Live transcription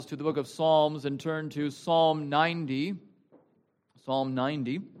To the book of Psalms and turn to Psalm 90. Psalm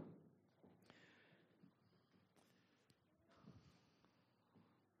 90.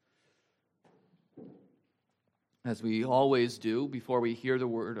 As we always do before we hear the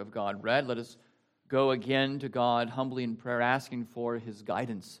word of God read, let us go again to God humbly in prayer, asking for His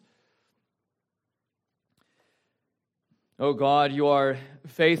guidance. O God, you are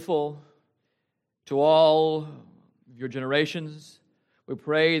faithful to all of your generations. We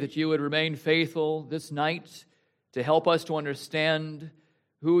pray that you would remain faithful this night to help us to understand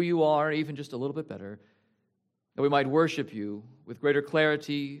who you are even just a little bit better, that we might worship you with greater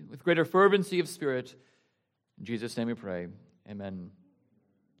clarity, with greater fervency of spirit. In Jesus' name we pray. Amen.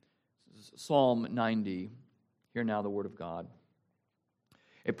 This is Psalm 90. Hear now the word of God.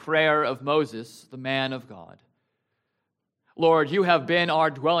 A prayer of Moses, the man of God. Lord, you have been our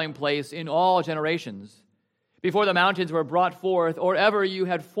dwelling place in all generations. Before the mountains were brought forth, or ever you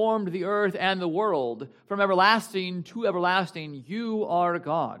had formed the earth and the world, from everlasting to everlasting, you are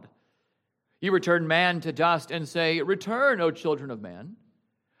God. You return man to dust and say, Return, O children of man.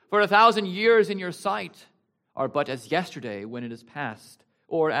 For 1,000 years in your sight are but as yesterday when it is past,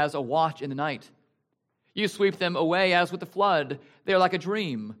 or as a watch in the night. You sweep them away as with the flood. They are like a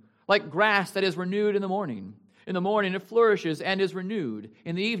dream, like grass that is renewed in the morning. In the morning it flourishes and is renewed.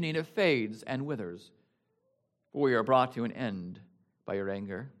 In the evening it fades and withers. For we are brought to an end by your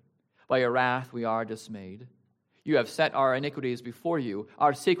anger. By your wrath we are dismayed. You have set our iniquities before you,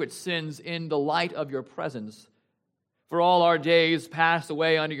 our secret sins in the light of your presence. For all our days pass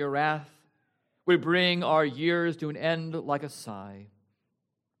away under your wrath. We bring our years to an end like a sigh.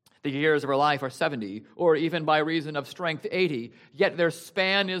 The years of our life are 70, or even by reason of strength 80. Yet their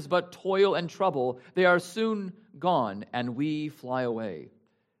span is but toil and trouble. They are soon gone, and we fly away.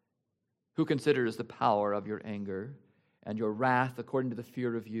 Who considers the power of your anger and your wrath according to the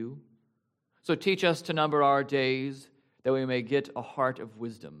fear of you? So teach us to number our days, that we may get a heart of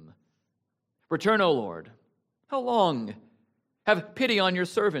wisdom. Return, O Lord. How long? Have pity on your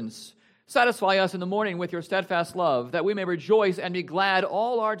servants. Satisfy us in the morning with your steadfast love, that we may rejoice and be glad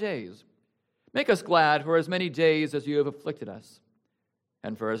all our days. Make us glad for as many days as you have afflicted us,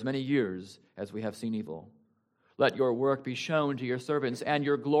 and for as many years as we have seen evil. Let your work be shown to your servants, and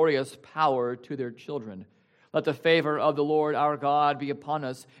your glorious power to their children. Let the favor of the Lord our God be upon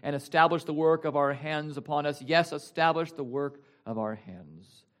us, and establish the work of our hands upon us. Yes, establish the work of our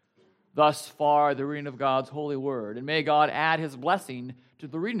hands. Thus far the reading of God's holy word, and may God add his blessing to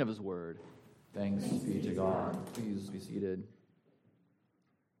the reading of his word. Thanks be to God. Please be seated.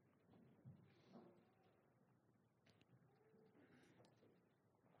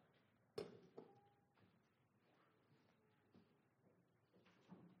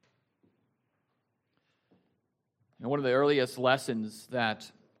 And one of the earliest lessons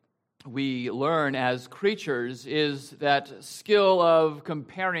that we learn as creatures is that skill of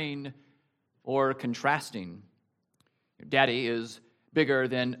comparing or contrasting. Daddy is bigger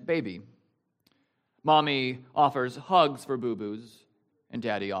than baby. Mommy offers hugs for boo-boos, and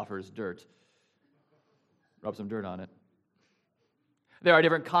Daddy offers dirt. Rub some dirt on it. There are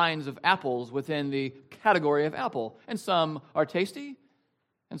different kinds of apples within the category of apple, and some are tasty,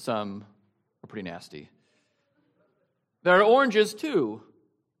 and some are pretty nasty. There are oranges too,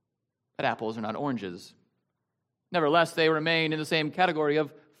 but apples are not oranges. Nevertheless, they remain in the same category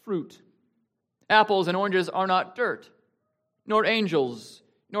of fruit. Apples and oranges are not dirt, nor angels,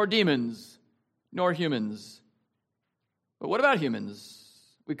 nor demons, nor humans. But what about humans?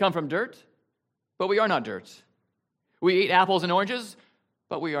 We come from dirt, but we are not dirt. We eat apples and oranges,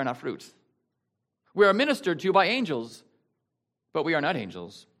 but we are not fruit. We are ministered to by angels, but we are not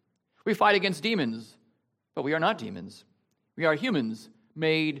angels. We fight against demons, but we are not demons. We are humans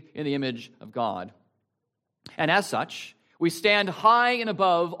made in the image of God. And as such, we stand high and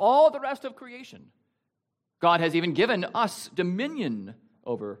above all the rest of creation. God has even given us dominion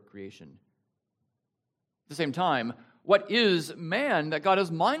over creation. At the same time, what is man that God is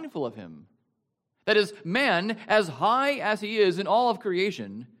mindful of him? That is, man, as high as he is in all of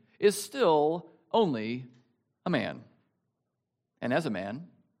creation, is still only a man. And as a man,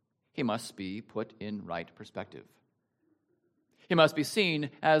 he must be put in right perspective. He must be seen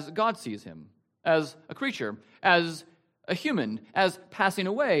as God sees him, as a creature, as a human, as passing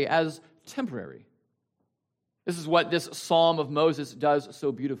away, as temporary. This is what this Psalm of Moses does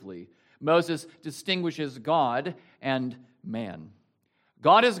so beautifully. Moses distinguishes God and man.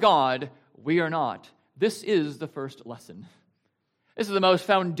 God is God, we are not. This is the first lesson. This is the most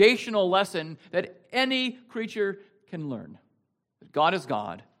foundational lesson that any creature can learn. That God is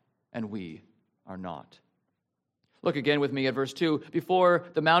God and we are not. Look again with me at verse 2. Before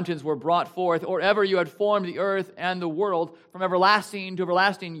the mountains were brought forth, or ever you had formed the earth and the world, from everlasting to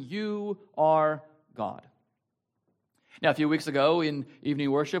everlasting, you are God. Now, a few weeks ago in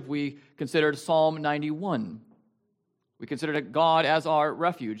evening worship, we considered Psalm 91. We considered God as our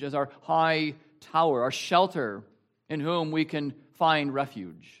refuge, as our high tower, our shelter, in whom we can find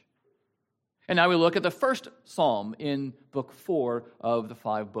refuge. And now we look at the first psalm in book 4 of the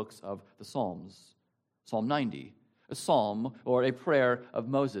 5 books of the Psalms, Psalm 90. A psalm or a prayer of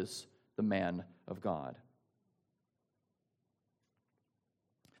Moses, the man of God.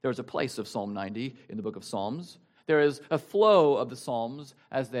 There is a place of Psalm 90 in the book of Psalms. There is a flow of the Psalms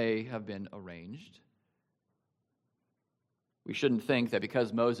as they have been arranged. We shouldn't think that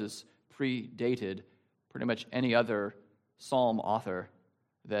because Moses predated pretty much any other psalm author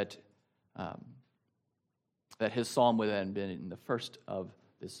that his psalm would have been in the first of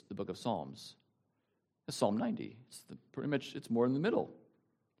the book of Psalms. Psalm 90. It's more in the middle.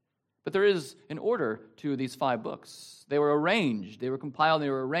 But there is an order to these 5 books. They were arranged, they were compiled, they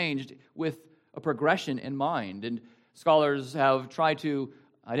were arranged with a progression in mind. And scholars have tried to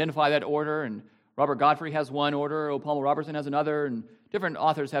identify that order, and Robert Godfrey has one order, O. Palmer Robertson has another, and different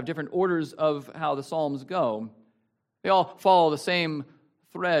authors have different orders of how the Psalms go. They all follow the same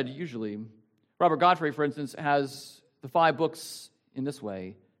thread, usually. Robert Godfrey, for instance, has the 5 books in this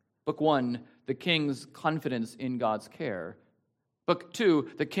way. Book 1, the king's confidence in God's care. Book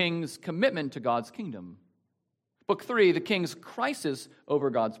 2, the king's commitment to God's kingdom. Book 3, the king's crisis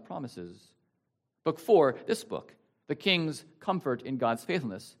over God's promises. Book 4, this book, the king's comfort in God's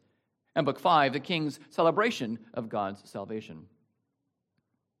faithfulness. And book 5, the king's celebration of God's salvation.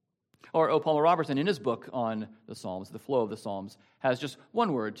 Or O. Palmer Robertson, in his book on the Psalms, The Flow of the Psalms, has just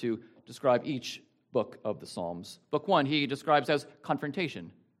one word to describe each book of the Psalms. Book 1, he describes as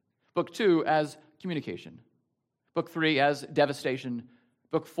confrontation. Book 2 as communication. Book 3 as devastation.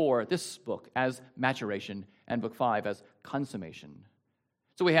 Book 4, this book, as maturation. And book 5 as consummation.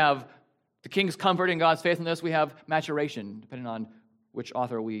 So we have the king's comfort in God's faithfulness. We have maturation, depending on which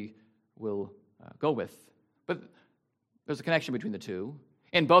author we will go with. But there's a connection between the two.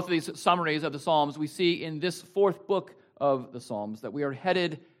 In both of these summaries of the Psalms, we see in this 4th book of the Psalms that we are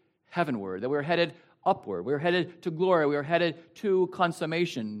headed heavenward, that we are headed upward, we are headed to glory, we are headed to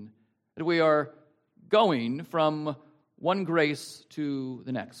consummation, that we are going from one grace to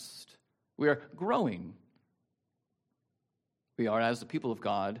the next. We are growing. We are, as the people of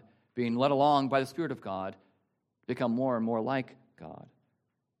God, being led along by the Spirit of God, become more and more like God.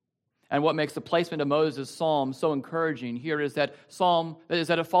 And what makes the placement of Moses' psalm so encouraging here is that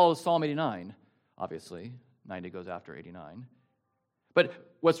it follows Psalm 89. Obviously, 90 goes after 89. But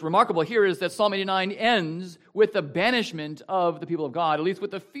what's remarkable here is that Psalm 89 ends with the banishment of the people of God, at least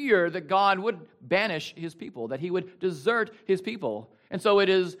with the fear that God would banish his people, that he would desert his people. And so it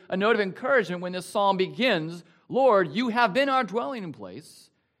is a note of encouragement when this psalm begins, Lord, you have been our dwelling place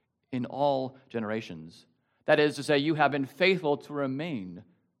in all generations. That is to say, you have been faithful to remain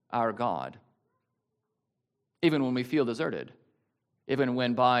our God, even when we feel deserted, even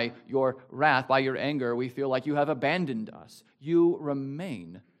when by your wrath, by your anger, we feel like you have abandoned us. You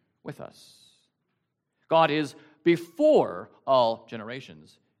remain with us. God is before all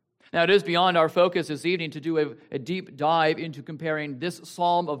generations. Now, it is beyond our focus this evening to do a deep dive into comparing this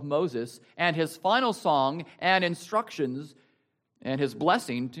Psalm of Moses and his final song and instructions and his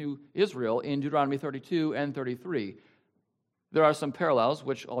blessing to Israel in Deuteronomy 32 and 33. There are some parallels,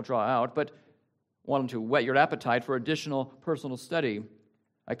 which I'll draw out, but want to whet your appetite for additional personal study.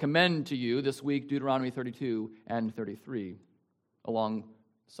 I commend to you this week Deuteronomy 32 and 33,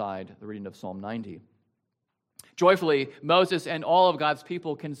 alongside the reading of Psalm 90. Joyfully, Moses and all of God's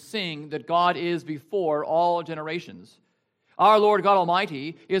people can sing that God is before all generations. Our Lord God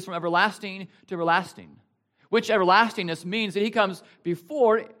Almighty is from everlasting to everlasting, which everlastingness means that he comes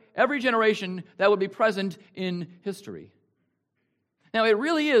before every generation that would be present in history. Now, it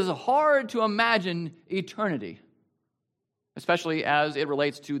really is hard to imagine eternity, especially as it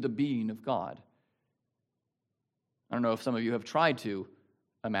relates to the being of God. I don't know if some of you have tried to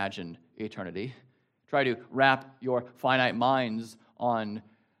imagine eternity, try to wrap your finite minds on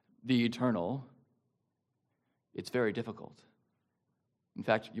the eternal. It's very difficult. In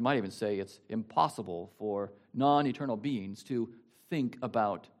fact, you might even say it's impossible for non-eternal beings to think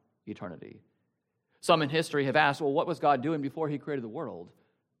about eternity. Some in history have asked, well, what was God doing before he created the world?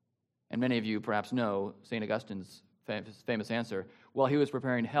 And many of you perhaps know St. Augustine's famous answer, well, he was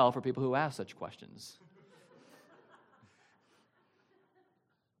preparing hell for people who ask such questions.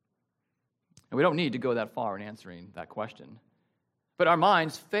 And we don't need to go that far in answering that question. But our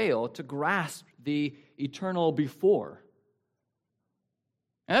minds fail to grasp the eternal before.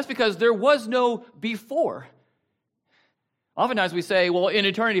 And that's because there was no before. Oftentimes we say, well, in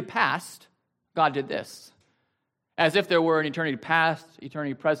eternity past, God did this. As if there were an eternity past,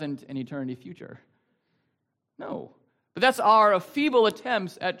 eternity present, and eternity future. No. But that's our feeble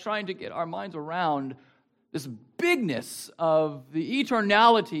attempts at trying to get our minds around this bigness of the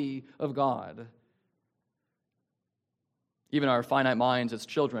eternality of God. Even our finite minds as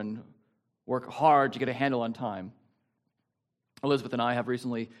children work hard to get a handle on time. Elizabeth and I have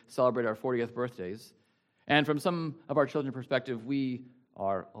recently celebrated our 40th birthdays. And from some of our children's perspective, we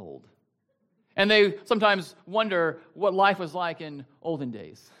are old. And they sometimes wonder what life was like in olden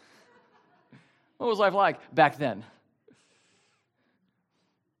days. What was life like back then?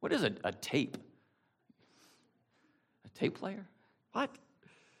 What is a tape? A tape player? What?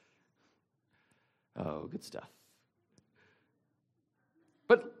 Oh, good stuff.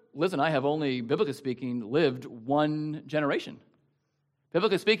 But Liz and I have only, biblically speaking, lived one generation.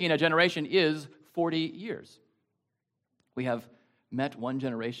 Biblically speaking, a generation is 40 years. We have met one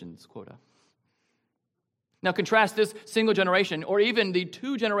generation's quota. Now contrast this single generation, or even the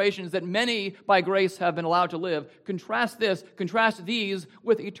two generations that many by grace have been allowed to live, contrast these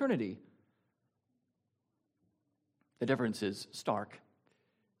with eternity. The difference is stark.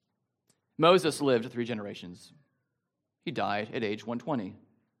 Moses lived 3 generations. He died at age 120.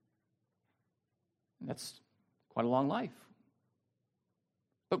 And that's quite a long life.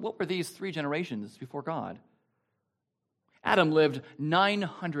 But what were these 3 generations before God? Adam lived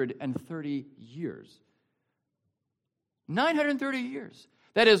 930 years. 930 years.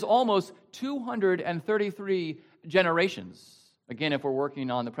 That is almost 233 generations. Again, if we're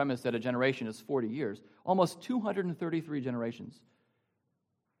working on the premise that a generation is 40 years, almost 233 generations.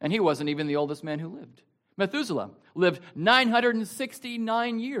 And he wasn't even the oldest man who lived. Methuselah lived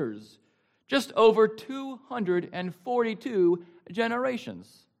 969 years, just over 242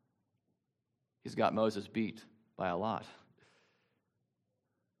 generations. He's got Moses beat by a lot.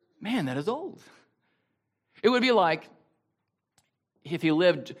 Man, that is old. It would be like if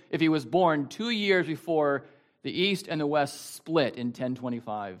he was born 2 years before the East and the West split in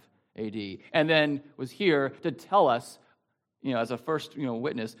 1025 AD, and then was here to tell us, as a first,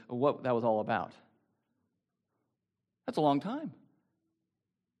 witness of what that was all about. That's a long time.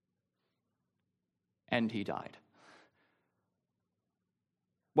 And he died.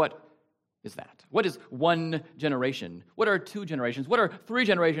 What is that? What is one generation? What are 2 generations? What are 3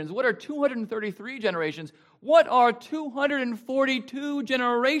 generations? What are 233 generations? What are 242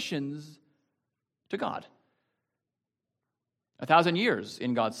 generations to God? 1,000 years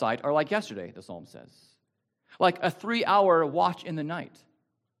in God's sight are like yesterday, the psalm says. Like a 3-hour watch in the night.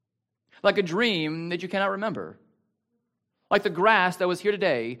 Like a dream that you cannot remember. Like the grass that was here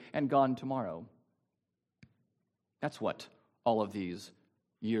today and gone tomorrow. That's what all of these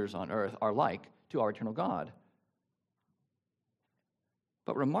years on earth are like to our eternal God.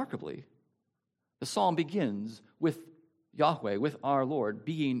 But remarkably, the psalm begins with Yahweh, with our Lord,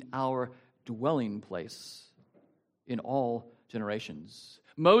 being our dwelling place in all generations.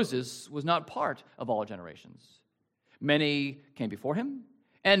 Moses was not part of all generations. Many came before him,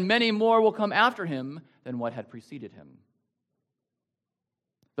 and many more will come after him than what had preceded him.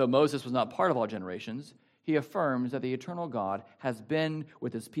 Though Moses was not part of all generations, he affirms that the eternal God has been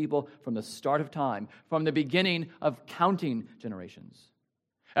with his people from the start of time, from the beginning of counting generations.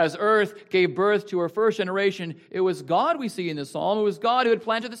 As earth gave birth to her first generation, it was God we see in this psalm. It was God who had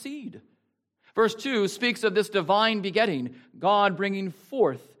planted the seed. Verse 2 speaks of this divine begetting, God bringing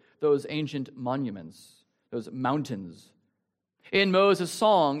forth those ancient monuments, those mountains. In Moses'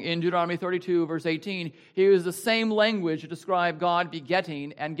 song in Deuteronomy 32, verse 18, he used the same language to describe God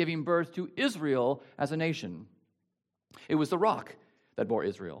begetting and giving birth to Israel as a nation. It was the rock that bore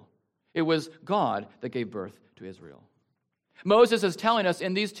Israel. It was God that gave birth to Israel. Moses is telling us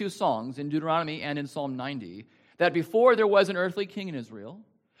in these 2 songs, in Deuteronomy and in Psalm 90, that before there was an earthly king in Israel,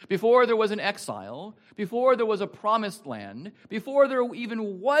 before there was an exile, before there was a promised land, before there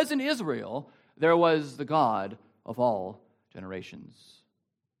even was an Israel, there was the God of all generations.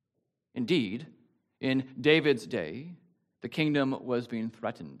 Indeed, in David's day, the kingdom was being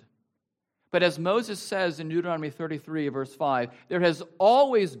threatened. But as Moses says in Deuteronomy 33, verse 5, there has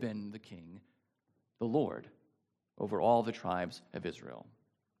always been the king, the Lord, over all the tribes of Israel.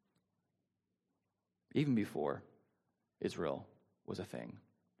 Even before Israel was a thing.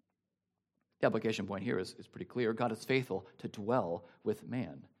 The application point here is pretty clear. God is faithful to dwell with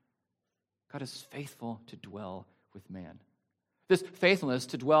man. God is faithful to dwell with man. this faithfulness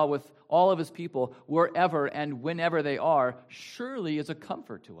to dwell with all of his people wherever and whenever they are, surely is a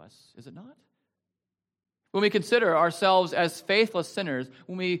comfort to us, is it not? When we consider ourselves as faithless sinners,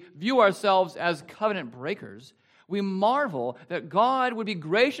 when we view ourselves as covenant breakers, we marvel that God would be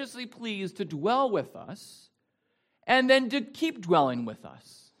graciously pleased to dwell with us and then to keep dwelling with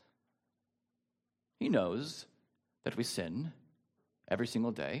us. He knows that we sin every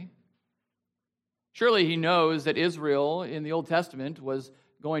single day. Surely he knows that Israel in the Old Testament was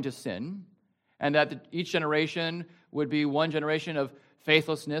going to sin, and that each generation would be one generation of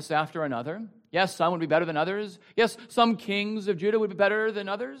faithlessness after another. Yes, some would be better than others. Yes, some kings of Judah would be better than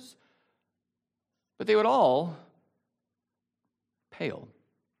others. But they would all pale.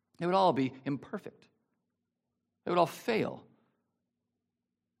 They would all be imperfect. They would all fail.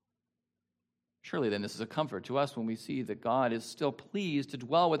 Surely then this is a comfort to us when we see that God is still pleased to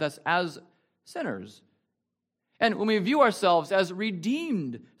dwell with us as sinners. And when we view ourselves as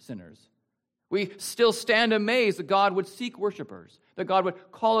redeemed sinners, we still stand amazed that God would seek worshipers, that God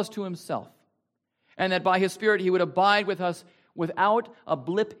would call us to himself, and that by his Spirit he would abide with us without a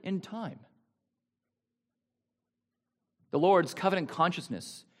blip in time. The Lord's covenant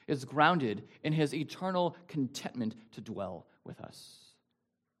consciousness is grounded in his eternal contentment to dwell with us.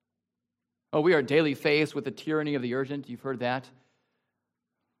 Oh, we are daily faced with the tyranny of the urgent. You've heard that.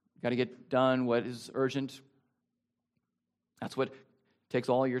 Got to get done what is urgent. That's what takes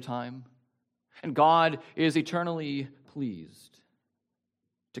all your time. And God is eternally pleased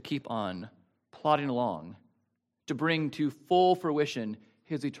to keep on plodding along, to bring to full fruition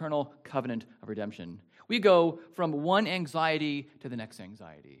his eternal covenant of redemption. We go from one anxiety to the next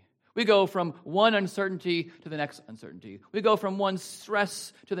anxiety. We go from one uncertainty to the next uncertainty. We go from one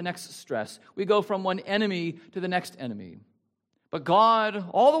stress to the next stress. We go from one enemy to the next enemy. But God,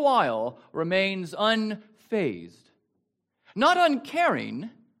 all the while, remains unfazed. Not uncaring,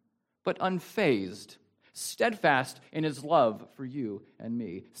 but unfazed. Steadfast in his love for you and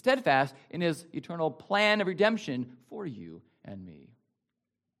me. Steadfast in his eternal plan of redemption for you and me.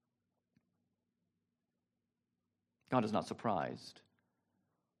 God is not surprised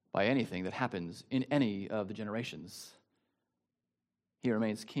by anything that happens in any of the generations. He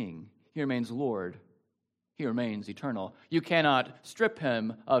remains king. He remains Lord. He remains eternal. You cannot strip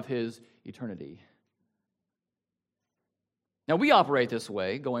him of his eternity. Now, we operate this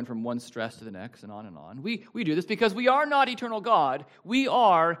way, going from one stress to the next and on and on. We do this because we are not eternal God. We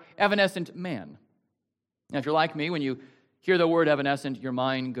are evanescent man. Now, if you're like me, when you hear the word evanescent, your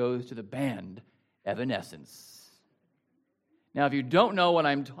mind goes to the band Evanescence. Now, if you don't know what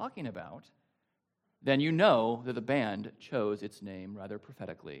I'm talking about, then you know that the band chose its name rather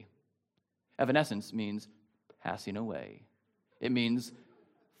prophetically. Evanescence means passing away. It means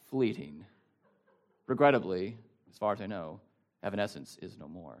fleeting. Regrettably, as far as I know, evanescence is no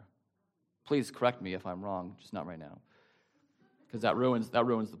more. Please correct me if I'm wrong, just not right now, because that ruins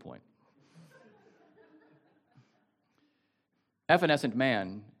the point. Evanescent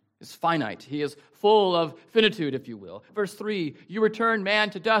man is finite. He is full of finitude, if you will. Verse 3, you return man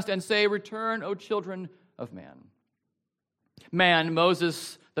to dust and say, return, O children of man. Man,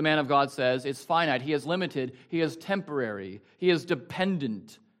 Moses, the man of God, says, is finite. He is limited. He is temporary. He is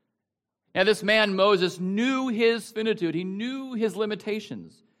dependent. Now, this man, Moses, knew his finitude. He knew his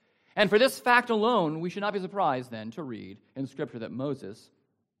limitations. And for this fact alone, we should not be surprised then to read in Scripture that Moses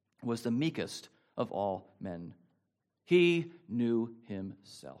was the meekest of all men. He knew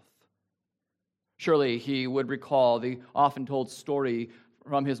himself. Surely he would recall the often told story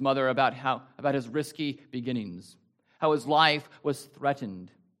from his mother about his risky beginnings, how his life was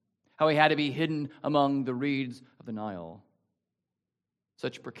threatened, how he had to be hidden among the reeds of the Nile.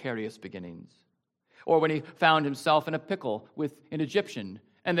 Such precarious beginnings. Or when he found himself in a pickle with an Egyptian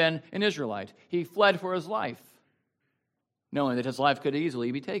and then an Israelite, he fled for his life, knowing that his life could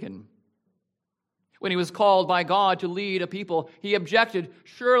easily be taken. When he was called by God to lead a people, he objected,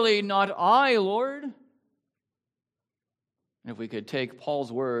 surely not I, Lord. And if we could take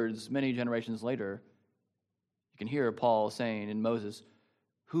Paul's words many generations later, you can hear Paul saying in Moses,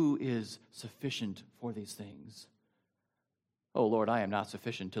 who is sufficient for these things? Oh, Lord, I am not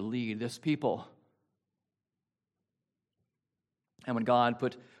sufficient to lead this people. And when God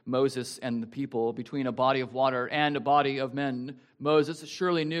put Moses and the people between a body of water and a body of men, Moses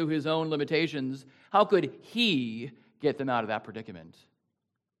surely knew his own limitations. How could he get them out of that predicament?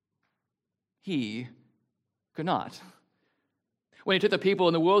 He could not. When he took the people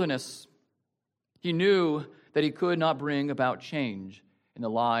in the wilderness, he knew that he could not bring about change in the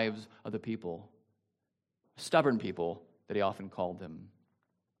lives of the people. Stubborn people, that he often called them.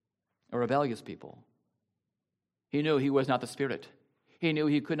 A rebellious people. He knew he was not the Spirit. He knew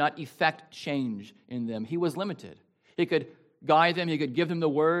he could not effect change in them. He was limited. He could guide them, he could give them the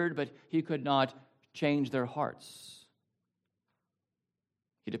word, but he could not change their hearts.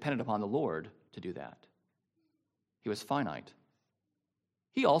 He depended upon the Lord to do that. He was finite.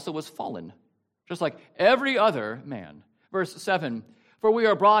 He also was fallen, just like every other man. Verse 7, for we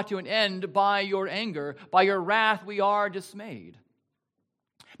are brought to an end by your anger, by your wrath we are dismayed.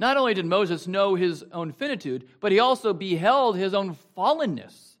 Not only did Moses know his own finitude, but he also beheld his own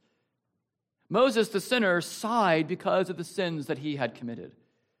fallenness. Moses, the sinner, sighed because of the sins that he had committed.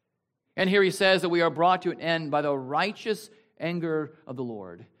 And here he says that we are brought to an end by the righteous anger of the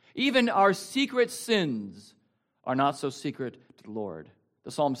Lord. Even our secret sins are not so secret to the Lord.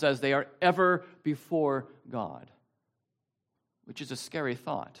 The psalm says they are ever before God, which is a scary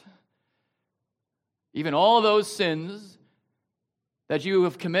thought. Even all those sins that you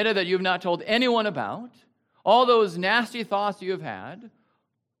have committed that you have not told anyone about, all those nasty thoughts you have had,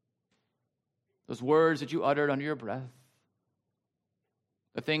 those words that you uttered under your breath,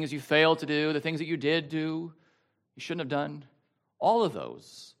 the things you failed to do, the things that you did do, you shouldn't have done, all of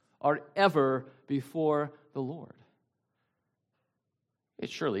those are ever before the Lord. It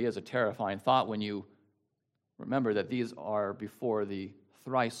surely is a terrifying thought when you remember that these are before the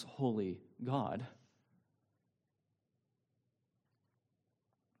thrice holy God.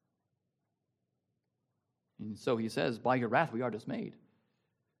 And so he says, by your wrath we are dismayed.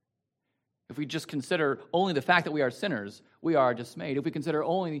 If we just consider only the fact that we are sinners, we are dismayed. If we consider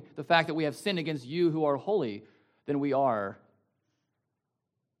only the fact that we have sinned against you who are holy, then we are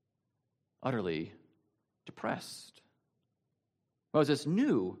utterly depressed. Moses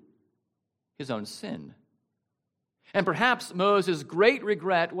knew his own sin. And perhaps Moses' great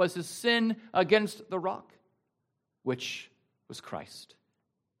regret was his sin against the rock, which was Christ.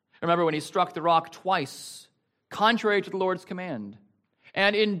 Remember when he struck the rock twice, contrary to the Lord's command.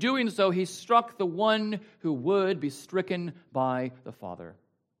 And in doing so, he struck the one who would be stricken by the Father.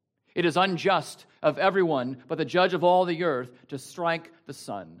 It is unjust of everyone but the judge of all the earth to strike the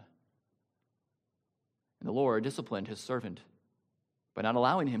Son. And the Lord disciplined his servant by not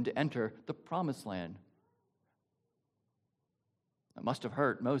allowing him to enter the promised land. That must have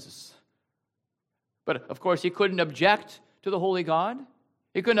hurt Moses. But of course, he couldn't object to the holy God.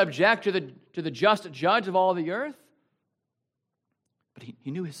 He couldn't object to the just judge of all the earth. But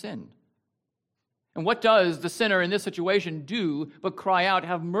he knew his sin. And what does the sinner in this situation do but cry out,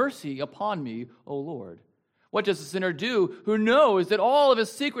 have mercy upon me, O Lord? What does the sinner do who knows that all of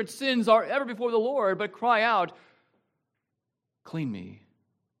his secret sins are ever before the Lord, but cry out, clean me,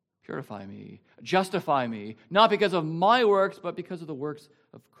 purify me, justify me, not because of my works, but because of the works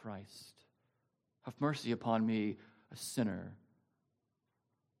of Christ. Have mercy upon me, a sinner.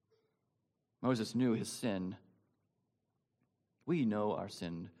 Moses knew his sin. We know our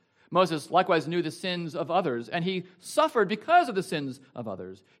sin. Moses likewise knew the sins of others, and he suffered because of the sins of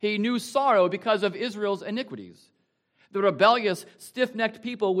others. He knew sorrow because of Israel's iniquities. The rebellious, stiff-necked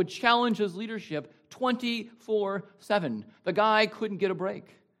people would challenge his leadership 24/7. The guy couldn't get a break.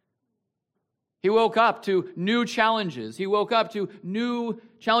 He woke up to new challenges. He woke up to new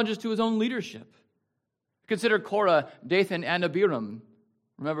challenges to his own leadership. Consider Korah, Dathan, and Abiram.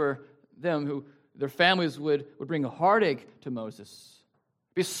 Remember them who their families would bring heartache to Moses,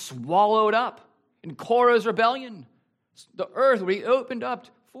 be swallowed up in Korah's rebellion. The earth would be opened up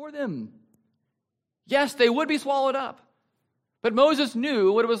for them. Yes, they would be swallowed up. But Moses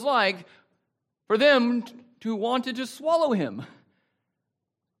knew what it was like for them to want to swallow him.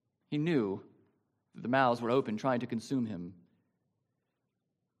 He knew that the mouths were open trying to consume him.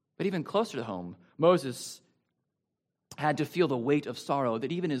 But even closer to home, Moses had to feel the weight of sorrow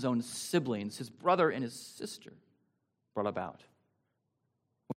that even his own siblings, his brother and his sister, brought about.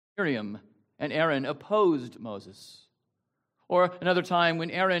 When Miriam and Aaron opposed Moses. Or another time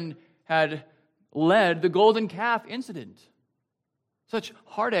when Aaron had led the golden calf incident. Such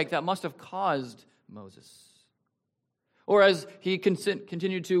heartache that must have caused Moses. Or as he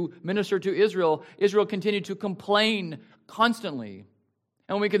continued to minister to Israel, Israel continued to complain constantly.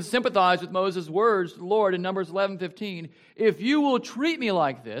 And we can sympathize with Moses' words to the Lord in Numbers 11:15. If you will treat me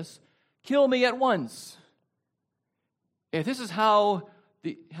like this, kill me at once. If this is how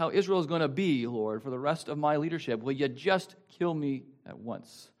Israel is going to be, Lord, for the rest of my leadership, will you just kill me at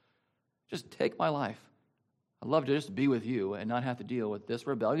once? Just take my life. I'd love to just be with you and not have to deal with this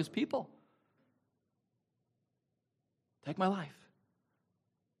rebellious people. Take my life.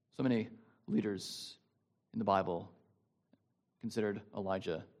 So many leaders in the Bible considered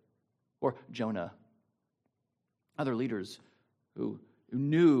Elijah or Jonah. Other leaders who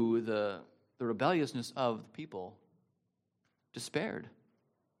knew the rebelliousness of the people despaired.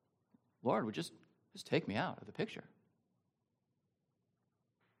 Lord, would just take me out of the picture.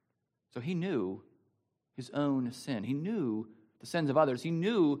 So he knew his own sin. He knew the sins of others. He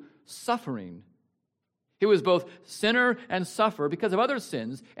knew suffering. He was both sinner and sufferer because of other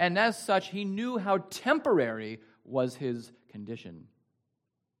sins, and as such, he knew how temporary was his condition.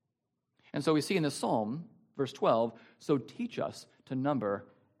 And so we see in this psalm, verse 12, so teach us to number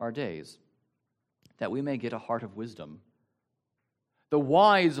our days, that we may get a heart of wisdom. The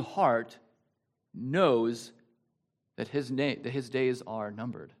wise heart knows that his days are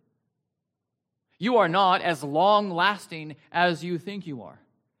numbered. You are not as long-lasting as you think you are.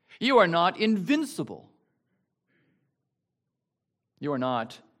 You are not invincible. You are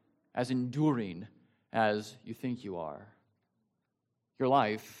not as enduring as you think you are. Your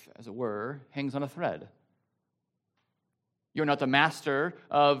life, as it were, hangs on a thread. You're not the master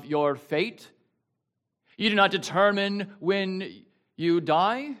of your fate. You do not determine when you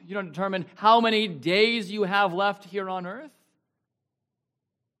die. You don't determine how many days you have left here on earth.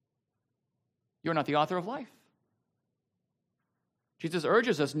 You're not the author of life. Jesus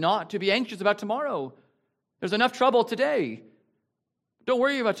urges us not to be anxious about tomorrow. There's enough trouble today. Don't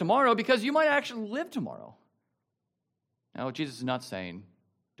worry about tomorrow because you might actually live tomorrow. Now, Jesus is not saying,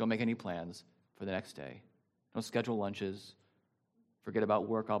 don't make any plans for the next day. Don't schedule lunches. Forget about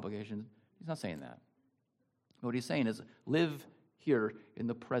work obligations. He's not saying that. But what he's saying is live here in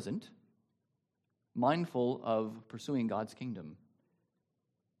the present, mindful of pursuing God's kingdom.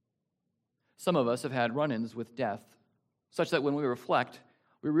 Some of us have had run-ins with death, such that when we reflect,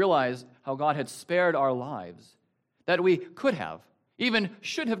 we realize how God had spared our lives, that we could have, even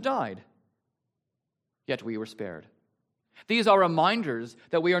should have died, yet we were spared. These are reminders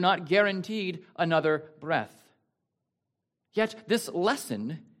that we are not guaranteed another breath. Yet this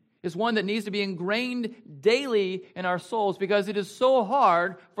lesson is one that needs to be ingrained daily in our souls because it is so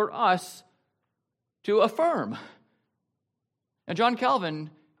hard for us to affirm. And John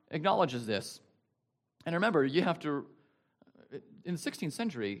Calvin acknowledges this. And remember, in the 16th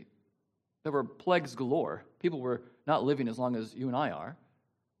century, there were plagues galore. People were not living as long as you and I are.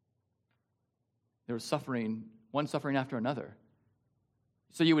 There was suffering, one suffering after another.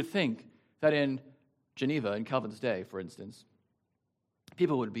 So you would think that in Geneva, in Calvin's day, for instance,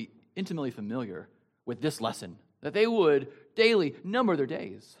 people would be intimately familiar with this lesson, that they would daily number their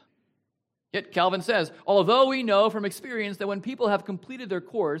days. Yet Calvin says, although we know from experience that when people have completed their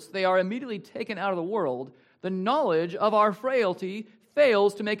course, they are immediately taken out of the world, the knowledge of our frailty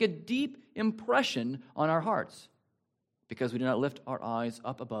fails to make a deep impression on our hearts because we do not lift our eyes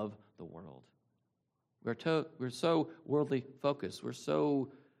up above the world. We're so worldly focused. We're so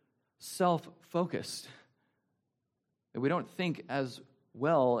self-focused that we don't think as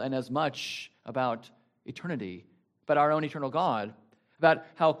well and as much about eternity, about our own eternal God, about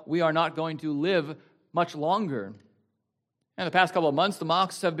how we are not going to live much longer. In the past couple of months, the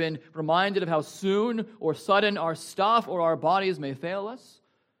monks have been reminded of how soon or sudden our stuff or our bodies may fail us.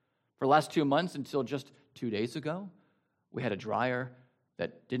 For the last 2 months, until just 2 days ago, we had a dryer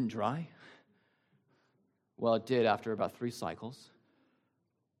that didn't dry. Well, it did after about 3 cycles.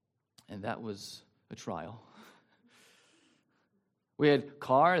 And that was a trial. We had a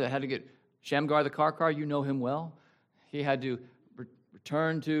car that had to get Shamgar, the car, you know him well. He had to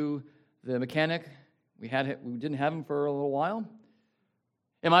return to the mechanic. We didn't have him for a little while.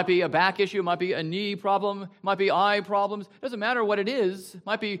 It might be a back issue. It might be a knee problem. It might be eye problems. It doesn't matter what it is. It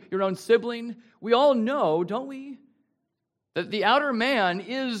might be your own sibling. We all know, don't we, that the outer man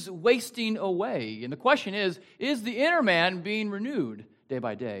is wasting away. And the question is the inner man being renewed day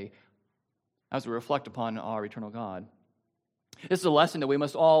by day as we reflect upon our eternal God? This is a lesson that we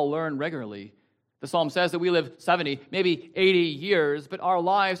must all learn regularly. The psalm says that we live 70, maybe 80 years, but our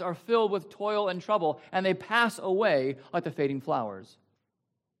lives are filled with toil and trouble, and they pass away like the fading flowers.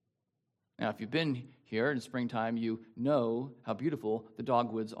 Now, if you've been here in springtime, you know how beautiful the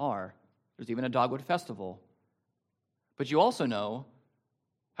dogwoods are. There's even a dogwood festival. But you also know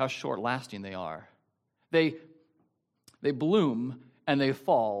how short-lasting they are. They bloom and they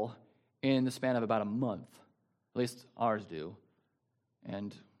fall in the span of about a month. At least ours do.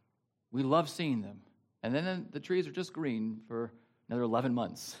 And we love seeing them. And then the trees are just green for another 11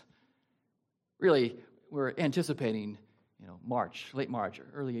 months. Really, we're anticipating, March, late March, or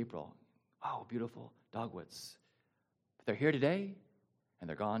early April. Oh, beautiful dogwoods. But they're here today, and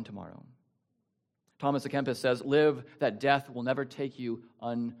they're gone tomorrow. Thomas à Kempis says, live that death will never take you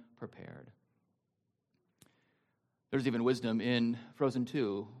unprepared. There's even wisdom in Frozen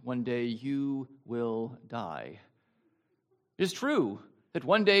 2. One day you will die. It is true that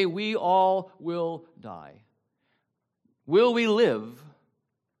one day we all will die. Will we live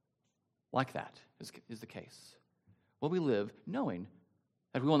like that is the case? Will we live knowing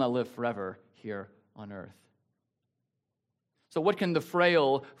that we will not live forever here on earth? So what can the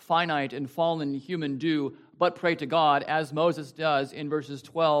frail, finite, and fallen human do but pray to God, as Moses does in verses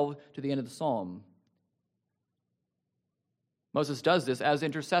 12 to the end of the psalm? Moses does this as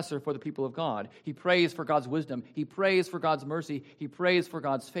intercessor for the people of God. He prays for God's wisdom. He prays for God's mercy. He prays for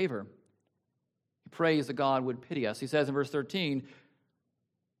God's favor. He prays that God would pity us. He says in verse 13,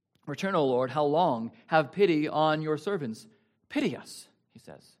 "Return, O Lord, how long? Have pity on your servants. Pity us," he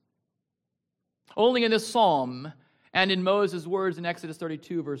says. Only in this psalm and in Moses' words in Exodus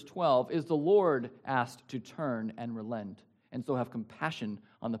 32, verse 12, is the Lord asked to turn and relent, and so have compassion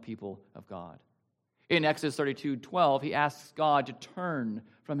on the people of God. In Exodus 32:12, he asks God to turn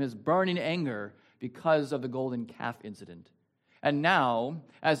from his burning anger because of the golden calf incident. And now,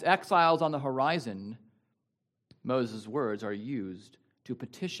 as exiles on the horizon, Moses' words are used to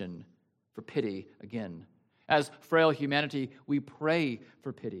petition for pity again. As frail humanity, we pray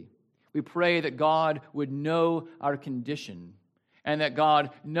for pity. We pray that God would know our condition, and that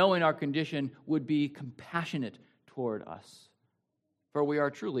God, knowing our condition, would be compassionate toward us. For we are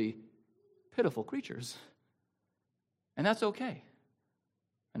truly pitiful creatures. And that's okay.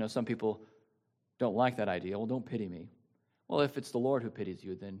 I know some people don't like that idea. Well, don't pity me. Well, if it's the Lord who pities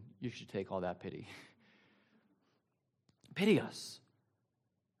you, then you should take all that pity. Pity us.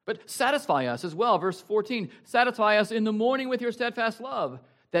 But satisfy us as well. Verse 14, "Satisfy us in the morning with your steadfast love,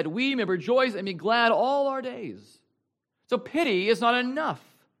 that we may rejoice and be glad all our days." So pity is not enough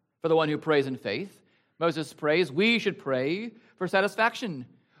for the one who prays in faith. Moses prays, we should pray for satisfaction.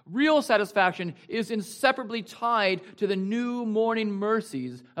 Real satisfaction is inseparably tied to the new morning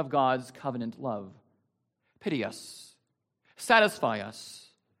mercies of God's covenant love. Pity us. Satisfy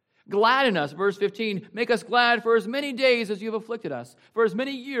us. Gladden us. Verse 15, "Make us glad for as many days as you have afflicted us, for as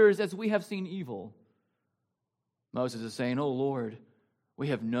many years as we have seen evil." Moses is saying, "Oh Lord, we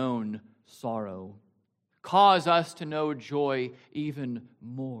have known sorrow. Cause us to know joy even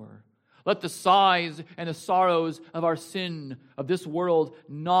more. Let the sighs and the sorrows of our sin of this world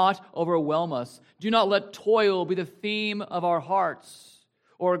not overwhelm us. Do not let toil be the theme of our hearts,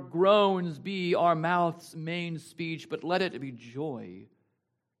 or groans be our mouth's main speech, but let it be joy.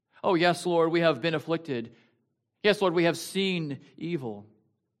 Oh yes, Lord, we have been afflicted. Yes, Lord, we have seen evil.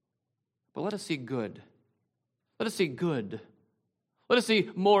 But let us see good. Let us see good. Let us see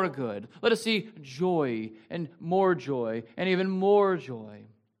more good. Let us see joy and even more joy.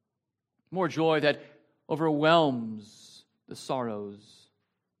 More joy that overwhelms the sorrows.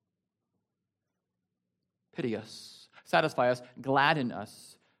 Pity us, satisfy us, gladden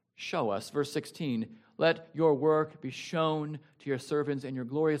us, show us. Verse 16, "Let your work be shown to your servants and your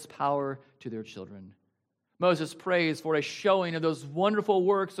glorious power to their children." Moses prays for a showing of those wonderful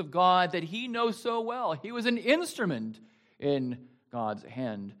works of God that he knows so well. He was an instrument in God's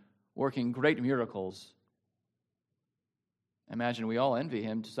hand, working great miracles. Imagine we all envy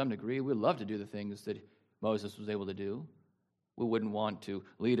him to some degree. We'd love to do the things that Moses was able to do. We wouldn't want to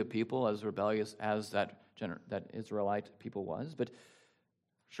lead a people as rebellious as that Israelite people was, but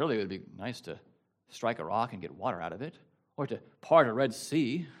surely it would be nice to strike a rock and get water out of it, or to part a Red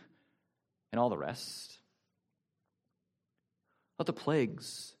Sea, and all the rest. Let the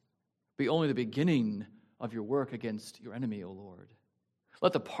plagues be only the beginning of your work against your enemy, O Lord.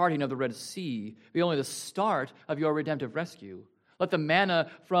 Let the parting of the Red Sea be only the start of your redemptive rescue. Let the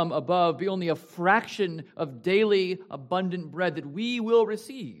manna from above be only a fraction of daily abundant bread that we will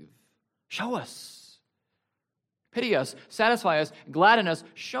receive. Show us. Pity us, satisfy us, gladden us,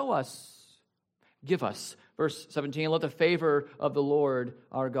 show us, give us. Verse 17, "Let the favor of the Lord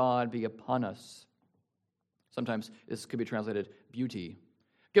our God be upon us." Sometimes this could be translated beauty.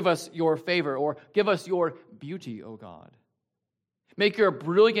 Give us your favor, or give us your beauty, O God. Make your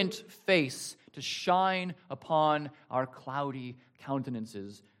brilliant face to shine upon our cloudy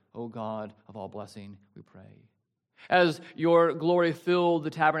countenances, O God of all blessing, we pray. As your glory filled the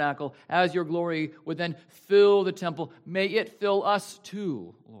tabernacle, as your glory would then fill the temple, may it fill us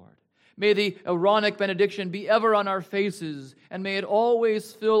too, Lord. May the Aaronic benediction be ever on our faces, and may it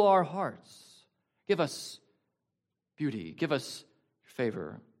always fill our hearts. Give us beauty, give us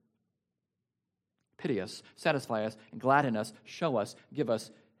favor. Pity us, satisfy us, gladden us, show us, give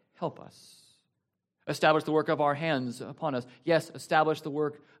us, help us. Establish the work of our hands upon us. Yes, establish the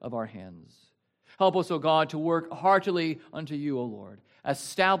work of our hands. Help us, O God, to work heartily unto you, O Lord.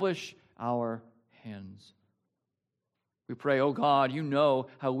 Establish our hands. We pray, O God, you know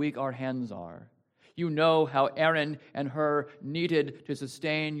how weak our hands are. You know how Aaron and Hur needed to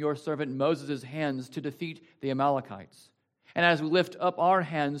sustain your servant Moses' hands to defeat the Amalekites. And as we lift up our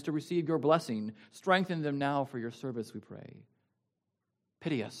hands to receive your blessing, strengthen them now for your service, we pray.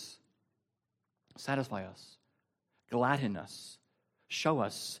 Pity us, satisfy us, gladden us, show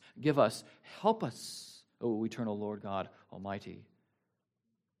us, give us, help us, O eternal Lord God Almighty.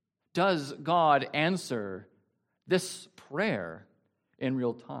 Does God answer this prayer in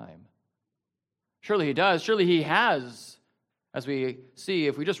real time? Surely he does. Surely he has, as we see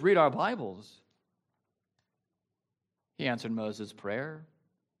if we just read our Bibles. He answered Moses' prayer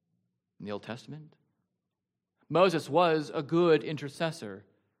in the Old Testament. Moses was a good intercessor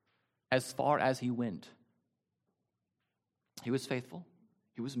as far as he went. He was faithful.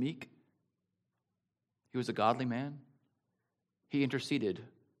 He was meek. He was a godly man. He interceded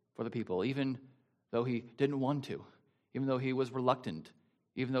for the people, even though he didn't want to, even though he was reluctant,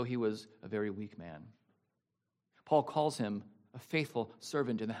 even though he was a very weak man. Paul calls him a faithful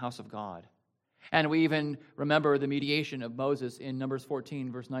servant in the house of God. And we even remember the mediation of Moses in Numbers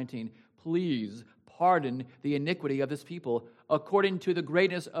 14, verse 19. Please pardon the iniquity of this people according to the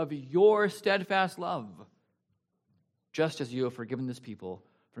greatness of your steadfast love, just as you have forgiven this people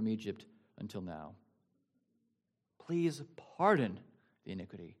from Egypt until now. Please pardon the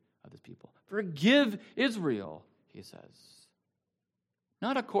iniquity of this people. Forgive Israel, he says.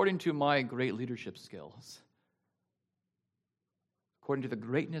 Not according to my great leadership skills, according to the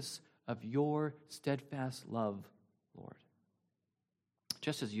greatness of your steadfast love, Lord.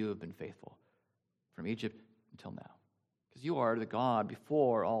 Just as you have been faithful from Egypt until now. Because you are the God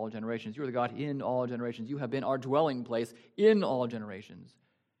before all generations. You are the God in all generations. You have been our dwelling place in all generations.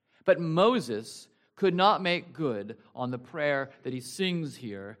 But Moses could not make good on the prayer that he sings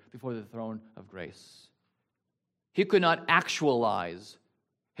here before the throne of grace. He could not actualize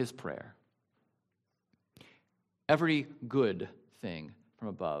his prayer. Every good thing from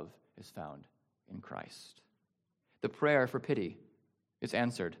above is found in Christ. The prayer for pity is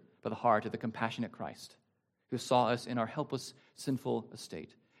answered by the heart of the compassionate Christ, who saw us in our helpless, sinful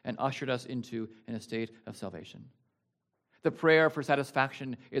estate and ushered us into an estate of salvation. The prayer for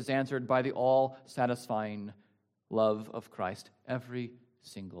satisfaction is answered by the all-satisfying love of Christ every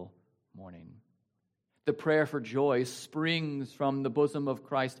single morning. The prayer for joy springs from the bosom of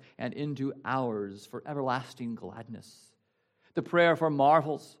Christ and into ours for everlasting gladness. The prayer for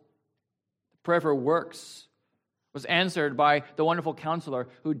marvels, the prayer for works, was answered by the wonderful counselor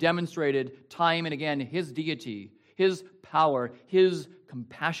who demonstrated time and again his deity, his power, his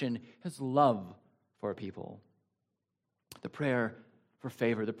compassion, his love for people. The prayer for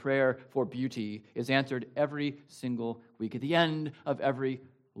favor, the prayer for beauty is answered every single week at the end of every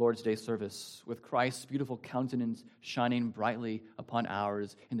Lord's Day service, with Christ's beautiful countenance shining brightly upon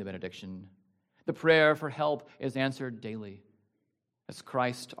ours in the benediction. The prayer for help is answered daily, as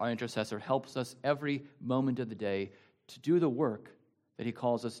Christ, our intercessor, helps us every moment of the day to do the work that he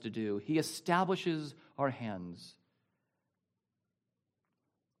calls us to do. He establishes our hands.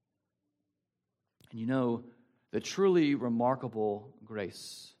 And you know, the truly remarkable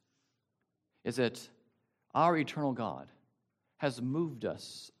grace is that our eternal God has moved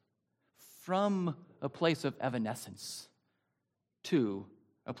us from a place of evanescence to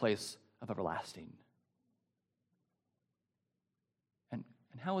a place of everlasting.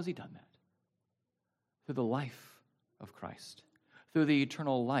 And how has he done that? Through the life of Christ, through the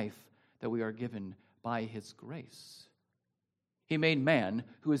eternal life that we are given by his grace. He made man,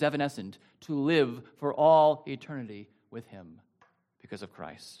 who is evanescent, to live for all eternity with him because of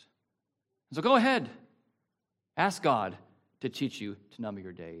Christ. So go ahead. Ask God to teach you to number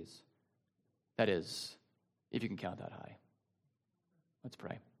your days. That is, if you can count that high. Let's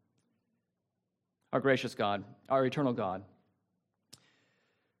pray. Our gracious God, our eternal God,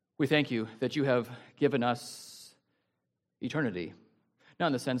 we thank you that you have given us eternity. Not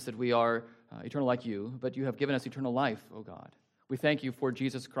in the sense that we are eternal like you, but you have given us eternal life, O God. We thank you for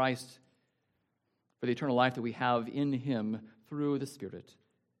Jesus Christ, for the eternal life that we have in him through the Spirit.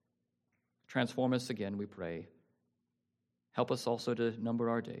 Transform us again, we pray. Help us also to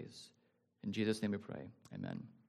number our days. In Jesus' name we pray. Amen.